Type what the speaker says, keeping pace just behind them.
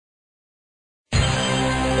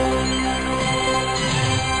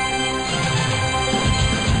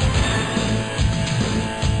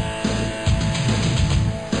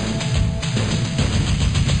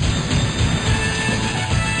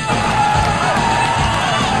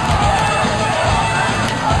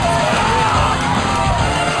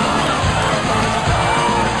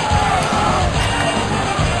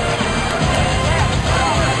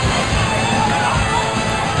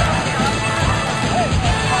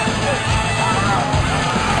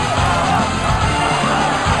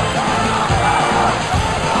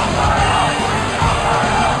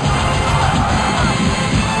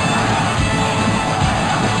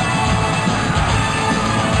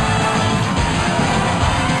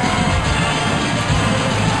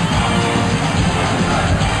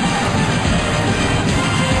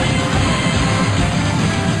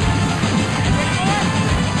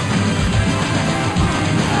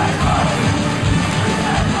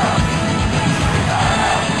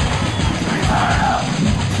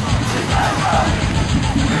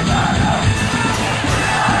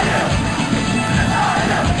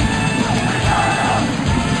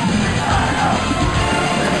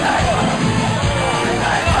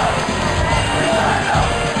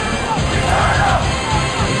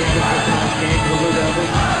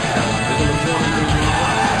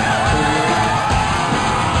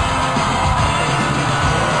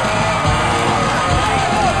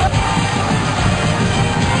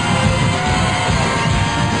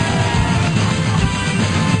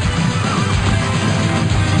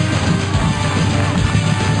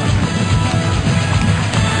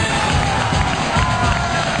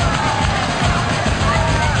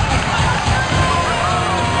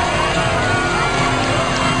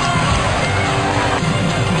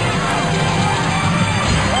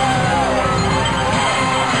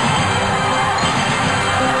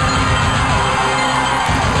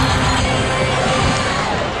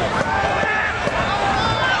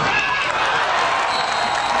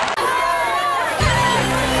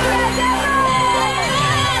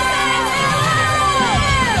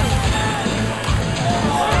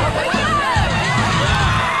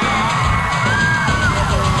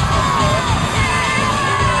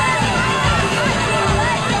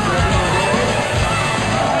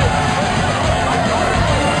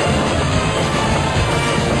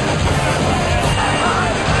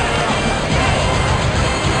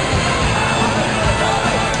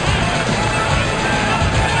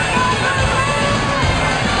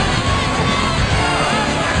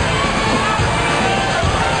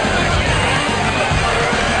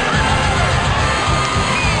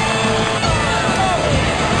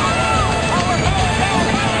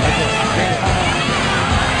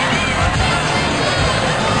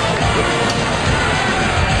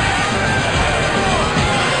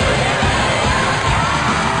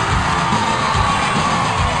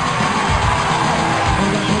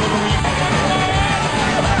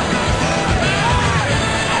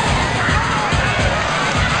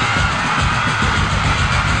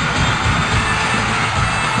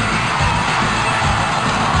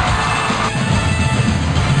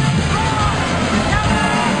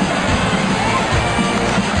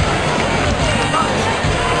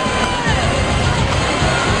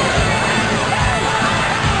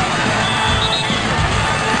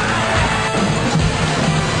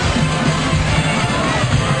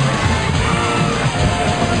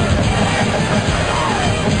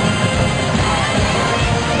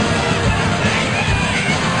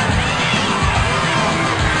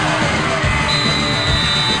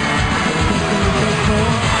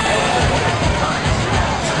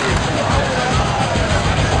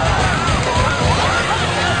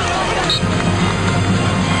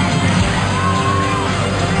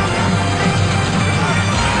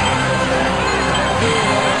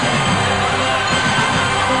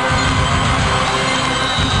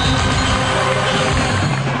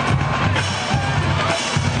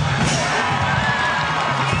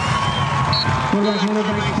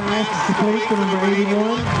pass is complete for number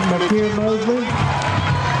 81, Makir Mosley.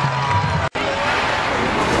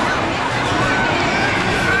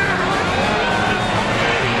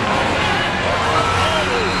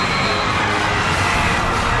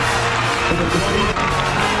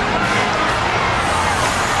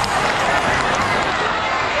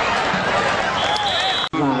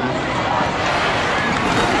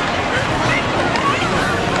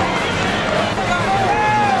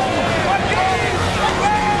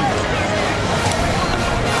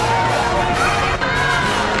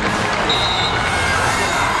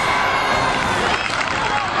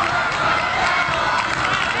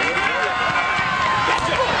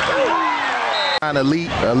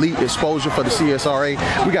 Elite exposure for the CSRA.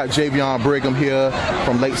 We got Javion Brigham here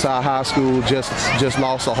from Lakeside High School. Just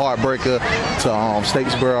lost a heartbreaker to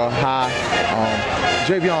Statesboro High.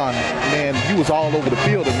 Javion, man, you was all over the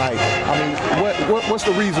field tonight. I mean, what's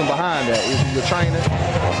the reason behind that? Is it your training?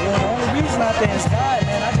 Well, the only reason I think is God,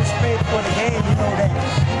 man. I just prayed for the game, you know, that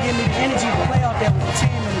He give me the energy to play out there with the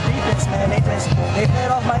team and the defense, man. They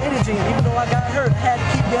fed off my energy, and even though I got hurt, I had to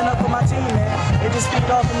keep getting up for my team, man. They just feed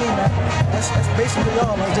off of me, man. That's basically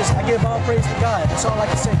all. I give all praise to God. That's all I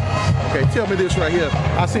can say. Okay, tell me this right here.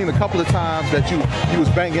 I seen a couple of times that you was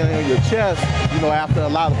banging on your chest, you know, after a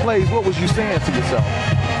lot of plays. What was you saying to yourself?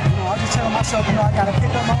 I was just telling myself, you know, I got to pick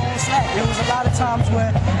up my own slack. There was a lot of times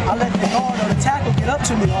where I let the guard or the tackle get up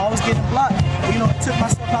to me, or I was getting blocked. You know, it took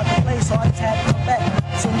myself out the play, so I just had to come back.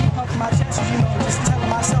 So me pumping my chest is, you know, just telling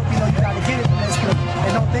myself, you know, you got to get it from this play,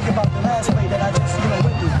 and don't think about the last play that I just, you know,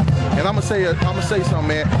 went through. And I'm gonna say something,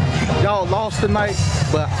 man. Y'all lost tonight,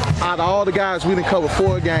 but out of all the guys we done covered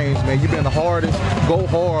 4 games, man, you've been the hardest, go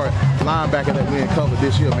hard linebacker that we done covered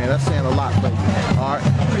this year, man. That's saying a lot for you. All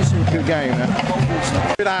right, good game,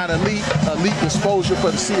 man. Gridiron Elite exposure for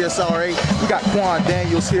the CSRA. We got Quan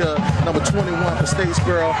Daniels here, number 21 for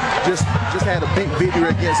Statesboro. Just had a big victory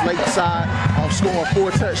against Lakeside. Scoring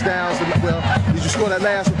 4 touchdowns. Well, did you score that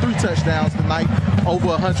last 3 touchdowns tonight? Over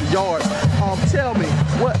 100 yards. Tell me,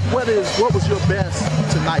 what was your best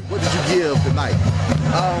tonight? What did you give tonight?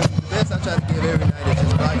 The best I try to give every night is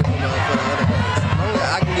just blocking for the other guys. As long as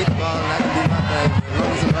I can get the ball and I can do my thing, as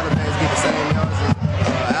long as the other guys get the same yards as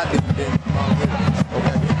I do, then the ball good.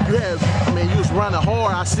 Okay. You was running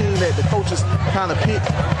hard. I seen that the coaches kind of picked,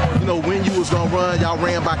 you know, when you was gonna run. Y'all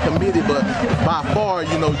ran by committee, but by far,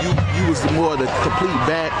 you know, you was the more the complete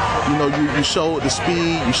back. You know, you showed the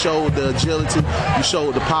speed, you showed the agility, you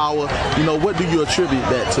showed the power. You know, what do you attribute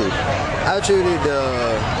that to? I attribute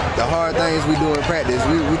the hard things we do in practice.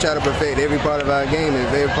 We try to perfect every part of our game, and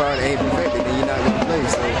if every part ain't perfected, then you're not gonna play.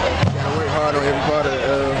 So you gotta work hard on every part of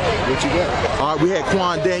what you got. All right, we had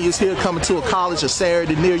Quan Daniels here coming to a college a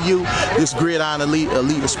Saturday near you. This Gridiron Elite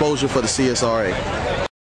exposure for the CSRA.